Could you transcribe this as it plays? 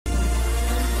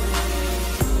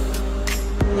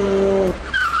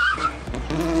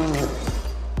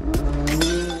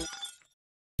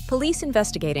Police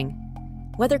investigating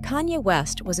whether Kanye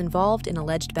West was involved in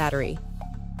alleged battery.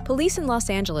 Police in Los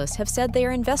Angeles have said they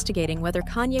are investigating whether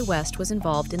Kanye West was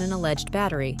involved in an alleged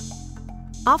battery.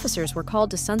 Officers were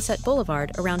called to Sunset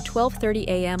Boulevard around 12:30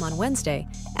 a.m. on Wednesday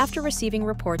after receiving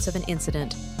reports of an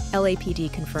incident,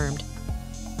 LAPD confirmed.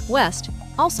 West,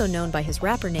 also known by his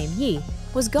rapper name Ye,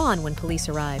 was gone when police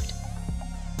arrived.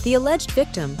 The alleged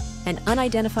victim, an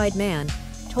unidentified man,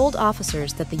 told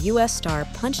officers that the U.S. star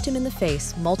punched him in the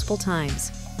face multiple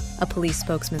times, a police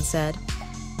spokesman said.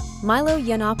 Milo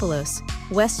Yiannopoulos,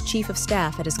 West's chief of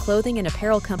staff at his clothing and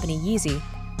apparel company Yeezy,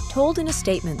 told in a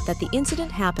statement that the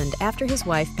incident happened after his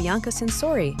wife Bianca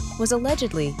Censori was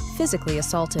allegedly physically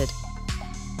assaulted.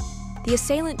 The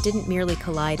assailant didn't merely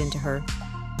collide into her.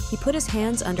 He put his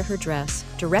hands under her dress,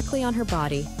 directly on her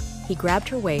body, he grabbed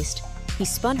her waist, he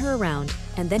spun her around,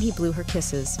 and then he blew her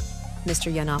kisses,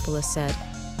 Mr. Yiannopoulos said.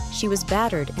 She was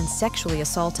battered and sexually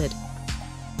assaulted.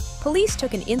 Police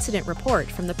took an incident report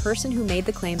from the person who made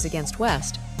the claims against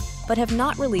West, but have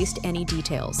not released any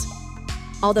details.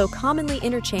 Although commonly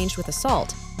interchanged with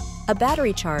assault, a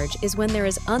battery charge is when there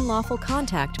is unlawful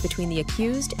contact between the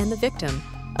accused and the victim,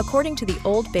 according to the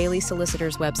Old Bailey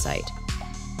Solicitor's website.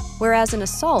 Whereas an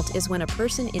assault is when a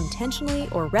person intentionally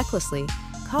or recklessly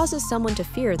causes someone to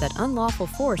fear that unlawful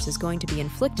force is going to be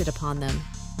inflicted upon them.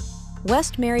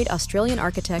 West married Australian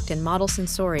architect and model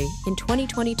Censori in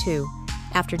 2022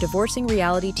 after divorcing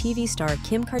reality TV star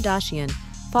Kim Kardashian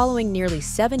following nearly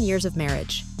 7 years of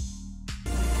marriage.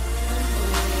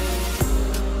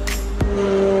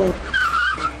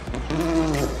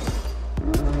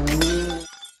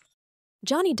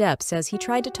 Johnny Depp says he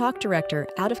tried to talk director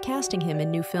out of casting him in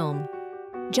new film.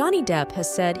 Johnny Depp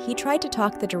has said he tried to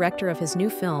talk the director of his new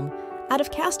film out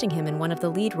of casting him in one of the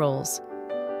lead roles.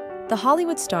 The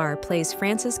Hollywood star plays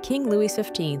France's King Louis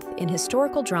XV in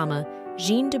historical drama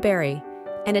Jeanne de Barry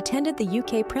and attended the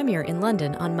UK premiere in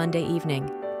London on Monday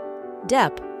evening.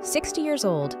 Depp, 60 years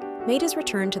old, made his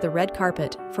return to the red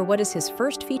carpet for what is his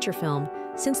first feature film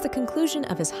since the conclusion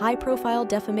of his high-profile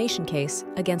defamation case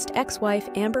against ex-wife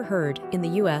Amber Heard in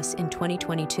the US in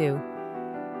 2022.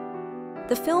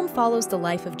 The film follows the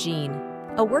life of Jeanne,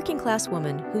 a working-class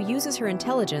woman who uses her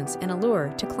intelligence and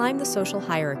allure to climb the social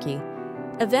hierarchy,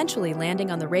 eventually landing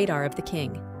on the radar of the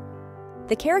king.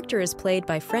 The character is played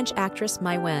by French actress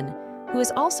Mai Wen, who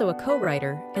is also a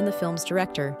co-writer and the film's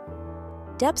director.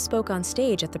 Depp spoke on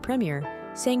stage at the premiere,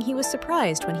 saying he was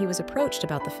surprised when he was approached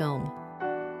about the film.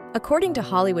 According to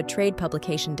Hollywood trade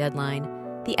publication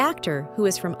Deadline, the actor, who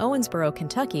is from Owensboro,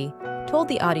 Kentucky, told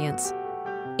the audience,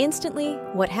 "Instantly,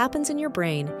 what happens in your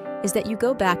brain is that you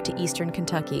go back to Eastern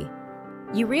Kentucky.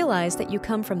 You realize that you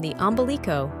come from the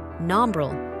umbilico,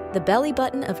 nombril, the belly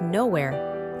button of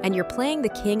nowhere, and you're playing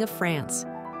the King of France.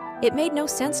 It made no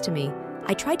sense to me.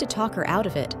 I tried to talk her out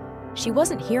of it. She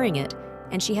wasn't hearing it,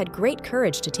 and she had great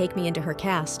courage to take me into her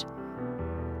cast."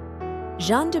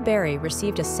 Jeanne de Barry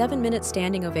received a 7-minute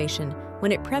standing ovation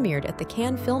when it premiered at the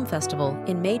Cannes Film Festival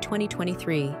in May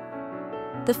 2023.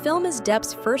 The film is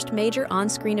Depp's first major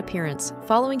on-screen appearance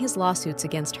following his lawsuits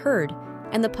against Heard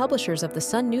and the publishers of The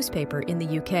Sun newspaper in the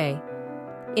UK.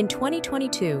 In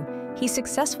 2022, he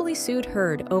successfully sued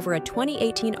Heard over a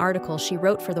 2018 article she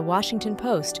wrote for The Washington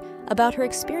Post about her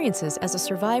experiences as a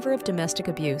survivor of domestic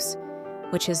abuse,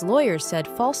 which his lawyers said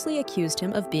falsely accused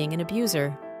him of being an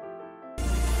abuser.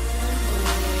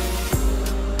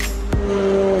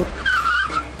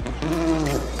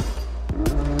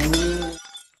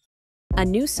 A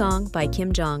new song by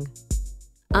Jong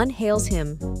unhails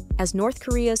him as North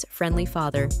Korea's friendly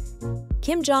father.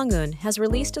 Kim Jong-un has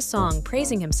released a song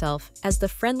praising himself as the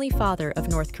friendly father of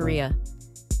North Korea.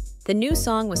 The new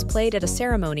song was played at a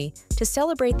ceremony to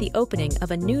celebrate the opening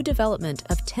of a new development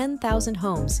of 10,000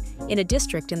 homes in a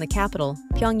district in the capital,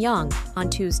 Pyongyang, on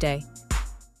Tuesday.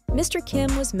 Mr.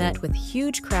 Kim was met with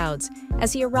huge crowds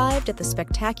as he arrived at the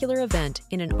spectacular event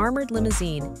in an armored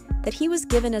limousine that he was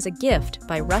given as a gift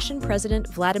by Russian President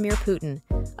Vladimir Putin,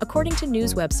 according to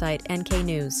news website NK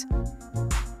News.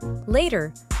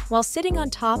 Later, while sitting on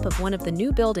top of one of the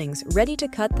new buildings ready to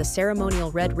cut the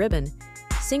ceremonial red ribbon,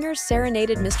 singers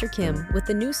serenaded Mr. Kim with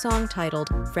the new song titled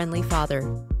Friendly Father.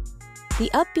 The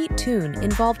upbeat tune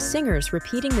involved singers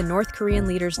repeating the North Korean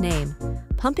leader's name,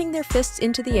 pumping their fists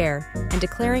into the air, and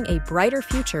declaring a brighter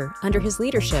future under his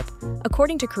leadership,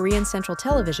 according to Korean Central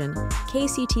Television,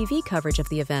 KCTV coverage of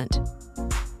the event.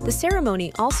 The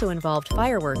ceremony also involved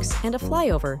fireworks and a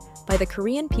flyover by the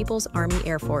Korean People's Army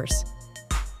Air Force.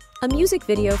 A music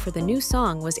video for the new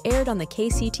song was aired on the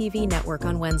KCTV network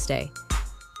on Wednesday.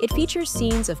 It features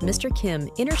scenes of Mr. Kim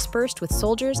interspersed with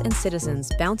soldiers and citizens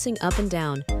bouncing up and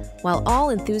down, while all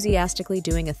enthusiastically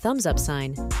doing a thumbs-up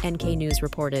sign, NK News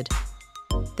reported.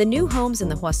 The new homes in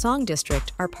the Hwasong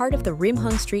district are part of the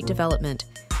Rimhung Street development,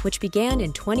 which began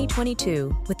in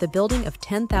 2022 with the building of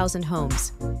 10,000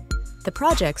 homes. The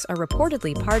projects are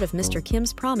reportedly part of Mr.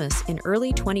 Kim's promise in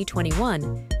early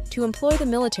 2021 to employ the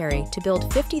military to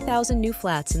build 50,000 new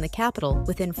flats in the capital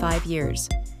within 5 years.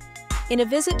 In a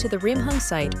visit to the Rimhung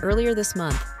site earlier this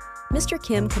month, Mr.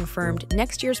 Kim confirmed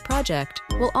next year's project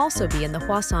will also be in the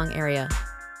Hwasong area.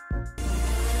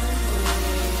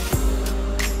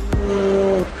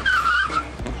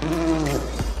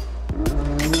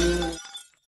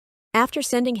 After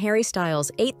sending Harry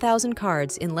Styles 8,000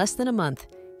 cards in less than a month,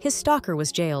 his stalker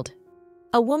was jailed.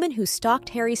 A woman who stalked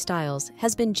Harry Styles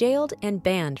has been jailed and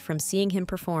banned from seeing him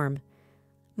perform.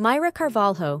 Myra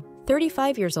Carvalho,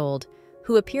 35 years old,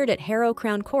 who appeared at Harrow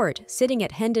Crown Court sitting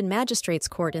at Hendon Magistrates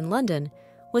Court in London,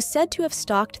 was said to have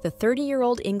stalked the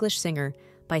 30-year-old English singer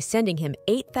by sending him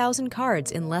 8,000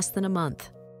 cards in less than a month.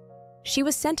 She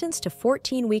was sentenced to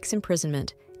 14 weeks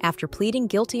imprisonment after pleading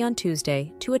guilty on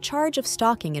Tuesday to a charge of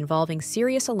stalking involving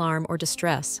serious alarm or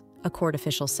distress, a court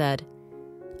official said.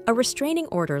 A restraining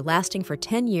order lasting for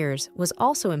 10 years was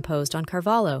also imposed on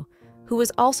Carvalho, who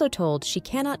was also told she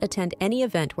cannot attend any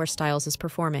event where Styles is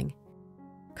performing.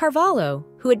 Carvalho,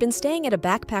 who had been staying at a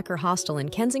backpacker hostel in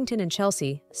Kensington and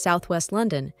Chelsea, southwest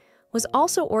London, was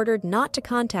also ordered not to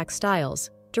contact Styles,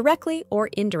 directly or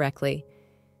indirectly.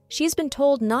 She's been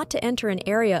told not to enter an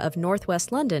area of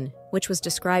northwest London, which was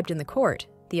described in the court,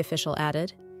 the official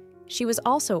added. She was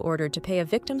also ordered to pay a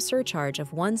victim surcharge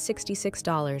of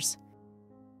 $166.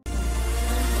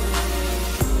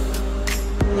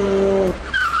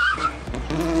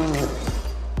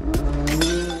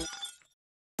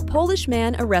 Polish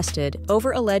man arrested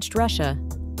over alleged Russia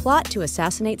plot to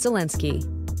assassinate Zelenskyy.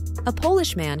 A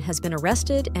Polish man has been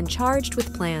arrested and charged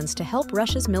with plans to help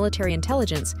Russia's military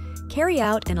intelligence carry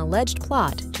out an alleged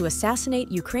plot to assassinate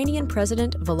Ukrainian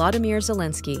President Volodymyr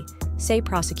Zelenskyy, say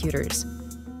prosecutors.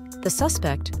 The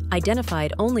suspect,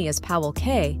 identified only as Paweł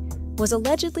K., was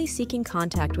allegedly seeking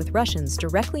contact with Russians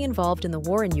directly involved in the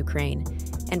war in Ukraine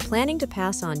and planning to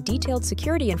pass on detailed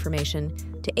security information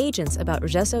to agents about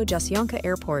Rzeszów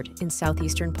Airport in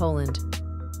southeastern Poland.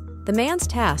 The man's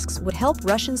tasks would help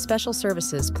Russian special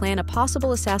services plan a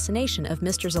possible assassination of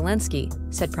Mr. Zelenskyy,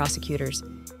 said prosecutors.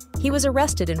 He was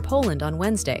arrested in Poland on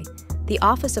Wednesday, the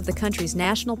office of the country's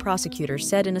national prosecutor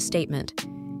said in a statement.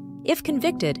 If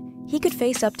convicted, he could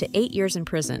face up to 8 years in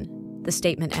prison, the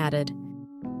statement added.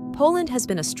 Poland has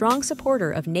been a strong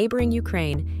supporter of neighboring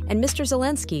Ukraine and Mr.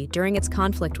 Zelenskyy during its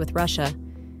conflict with Russia.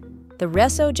 The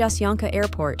Rzeszów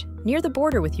Airport, near the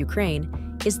border with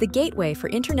Ukraine, is the gateway for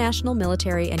international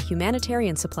military and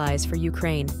humanitarian supplies for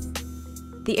Ukraine.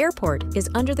 The airport is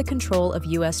under the control of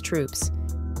U.S. troops.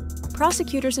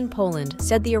 Prosecutors in Poland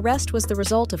said the arrest was the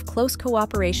result of close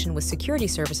cooperation with security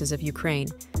services of Ukraine,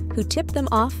 who tipped them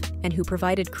off and who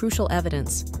provided crucial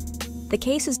evidence. The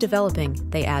case is developing,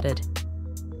 they added.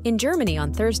 In Germany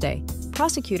on Thursday,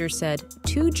 prosecutors said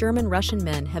 2 German-Russian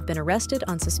men have been arrested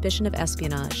on suspicion of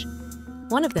espionage.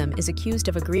 One of them is accused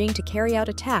of agreeing to carry out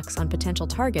attacks on potential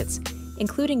targets,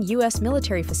 including U.S.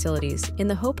 military facilities, in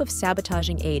the hope of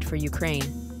sabotaging aid for Ukraine.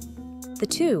 The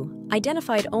 2,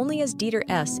 identified only as Dieter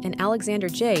S. and Alexander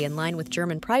J. in line with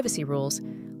German privacy rules,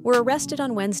 were arrested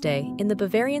on Wednesday in the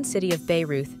Bavarian city of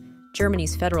Bayreuth,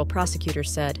 Germany's federal prosecutor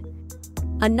said.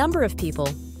 A number of people,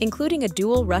 including a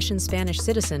dual Russian-Spanish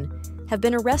citizen, have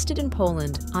been arrested in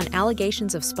Poland on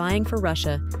allegations of spying for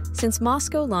Russia since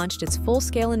Moscow launched its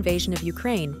full-scale invasion of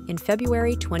Ukraine in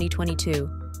February 2022.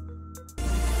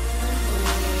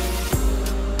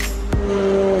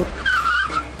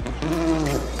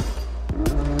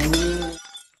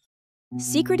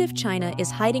 Secretive China is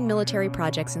hiding military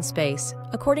projects in space,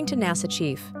 according to NASA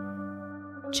chief.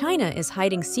 China is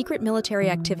hiding secret military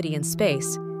activity in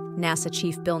space, NASA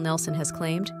chief Bill Nelson has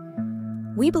claimed.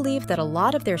 We believe that a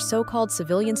lot of their so-called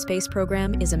civilian space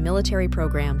program is a military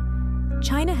program.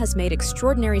 China has made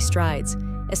extraordinary strides,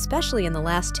 especially in the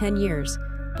last 10 years,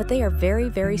 but they are very,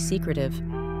 very secretive,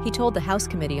 he told the House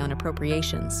Committee on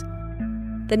Appropriations.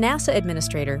 The NASA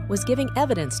administrator was giving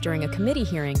evidence during a committee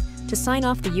hearing to sign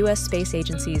off the U.S. Space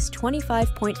Agency's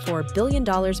 $25.4 billion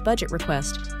budget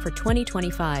request for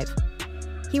 2025.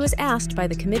 He was asked by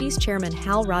the committee's chairman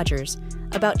Hal Rogers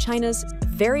about China's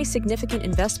very significant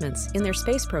investments in their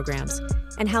space programs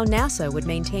and how NASA would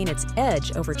maintain its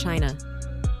edge over China.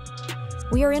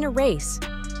 We are in a race.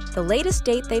 The latest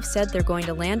date they've said they're going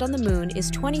to land on the moon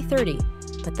is 2030,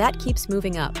 but that keeps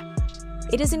moving up.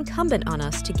 It is incumbent on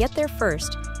us to get there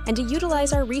first and to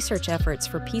utilize our research efforts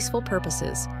for peaceful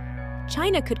purposes.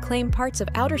 China could claim parts of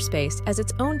outer space as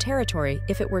its own territory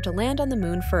if it were to land on the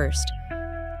moon first.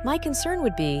 My concern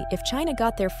would be if China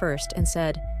got there first and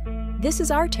said, "This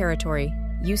is our territory,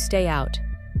 you stay out."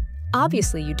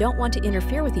 Obviously, you don't want to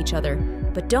interfere with each other,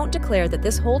 but don't declare that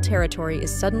this whole territory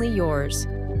is suddenly yours,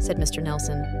 said Mr.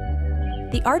 Nelson.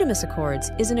 The Artemis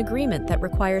Accords is an agreement that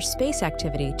requires space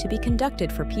activity to be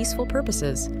conducted for peaceful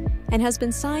purposes and has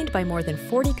been signed by more than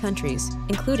 40 countries,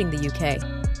 including the UK.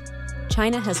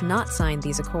 China has not signed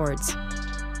these accords.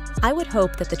 I would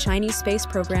hope that the Chinese space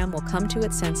program will come to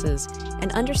its senses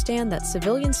and understand that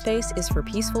civilian space is for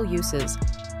peaceful uses,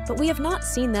 but we have not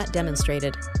seen that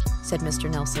demonstrated, said Mr.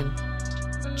 Nelson.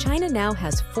 China now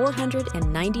has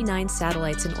 499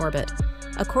 satellites in orbit,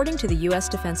 according to the U.S.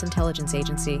 Defense Intelligence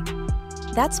Agency.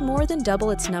 That's more than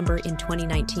double its number in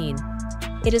 2019.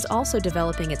 It is also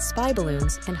developing its spy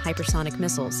balloons and hypersonic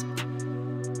missiles.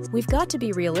 We've got to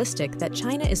be realistic that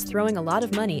China is throwing a lot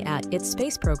of money at its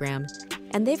space program,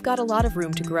 and they've got a lot of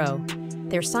room to grow.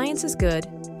 Their science is good,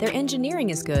 their engineering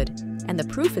is good, and the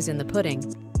proof is in the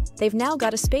pudding. They've now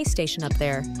got a space station up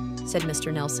there, said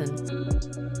Mr. Nelson.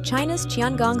 China's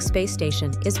Tiangong space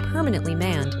station is permanently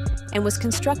manned and was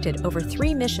constructed over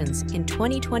 3 missions in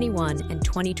 2021 and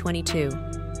 2022.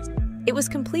 It was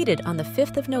completed on the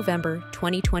 5th of November,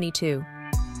 2022.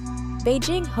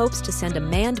 Beijing hopes to send a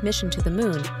manned mission to the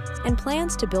moon and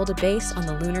plans to build a base on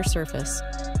the lunar surface.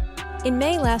 In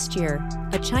May last year,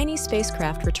 a Chinese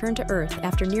spacecraft returned to Earth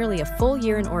after nearly a full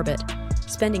year in orbit,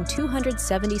 spending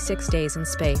 276 days in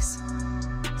space.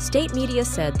 State media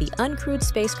said the uncrewed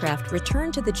spacecraft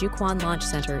returned to the Jiuquan Launch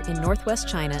Center in northwest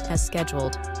China as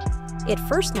scheduled. It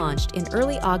first launched in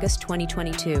early August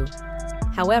 2022.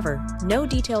 However, no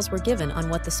details were given on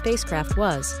what the spacecraft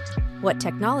was, what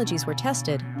technologies were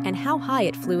tested, and how high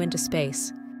it flew into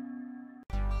space.